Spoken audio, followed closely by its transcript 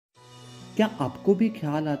क्या आपको भी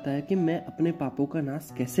ख्याल आता है कि मैं अपने पापों का नाश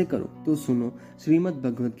कैसे करूं? तो सुनो, श्रीमद्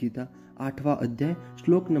भगवद गीता 8वां अध्याय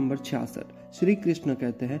श्लोक नंबर 66। श्री कृष्ण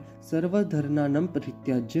कहते हैं, सर्वधर्मानं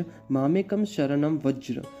परित्यज्य मामेकं शरणं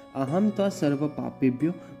व्रज अहम त्वा सर्व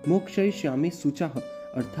पापेभ्यो मोक्षयिष्यामि शुचः।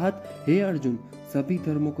 अर्थात हे अर्जुन, सभी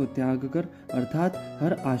धर्मों को त्याग कर अर्थात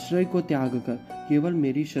हर आश्रय को त्याग कर केवल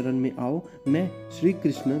मेरी शरण में आओ। मैं श्री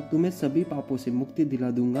कृष्ण तुम्हें सभी पापों से मुक्ति दिला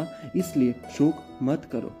दूंगा, इसलिए शोक मत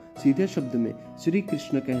करो। सीधे शब्द में श्री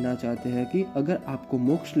कृष्ण कहना चाहते हैं कि अगर आपको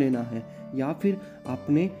मोक्ष लेना है या फिर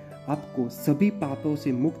आपको सभी पापों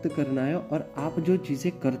से मुक्त करना है और आप जो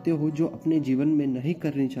चीज़ें करते हो जो अपने जीवन में नहीं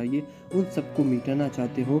करनी चाहिए उन सबको मिटाना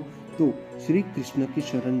चाहते हो, तो श्री कृष्ण की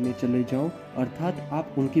शरण में चले जाओ। अर्थात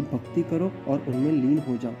आप उनकी भक्ति करो और उनमें लीन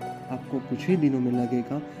हो जाओ। आपको कुछ ही दिनों में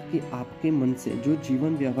लगेगा कि आपके मन से जो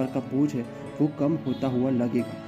जीवन व्यवहार का बोझ है वो कम होता हुआ लगेगा।